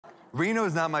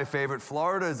Reno's not my favorite.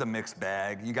 Florida is a mixed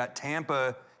bag. You got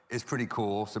Tampa is pretty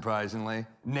cool, surprisingly.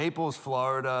 Naples,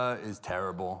 Florida is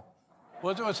terrible.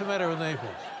 What's the matter with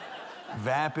Naples?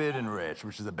 Vapid and rich,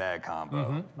 which is a bad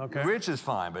combo. Okay. Rich is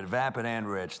fine, but vapid and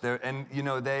rich.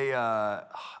 I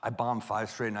bombed 5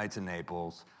 straight nights in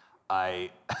Naples. I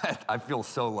feel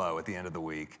so low at the end of the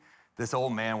week. This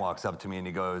old man walks up to me and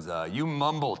he goes, you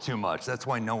mumble too much. That's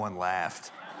why no one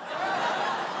laughed.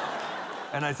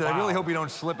 And I said, I really hope you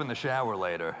don't slip in the shower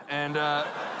later. And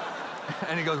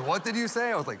he goes, what did you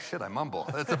say? I was like, shit, I mumble.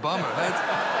 That's a bummer.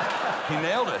 He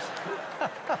nailed it.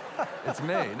 It's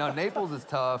me. No, Naples is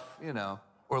tough, you know.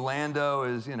 Orlando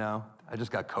is, you know, I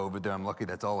just got COVID there. I'm lucky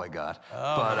that's all I got.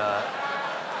 Oh. But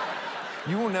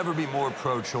you will never be more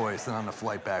pro-choice than on the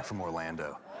flight back from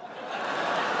Orlando.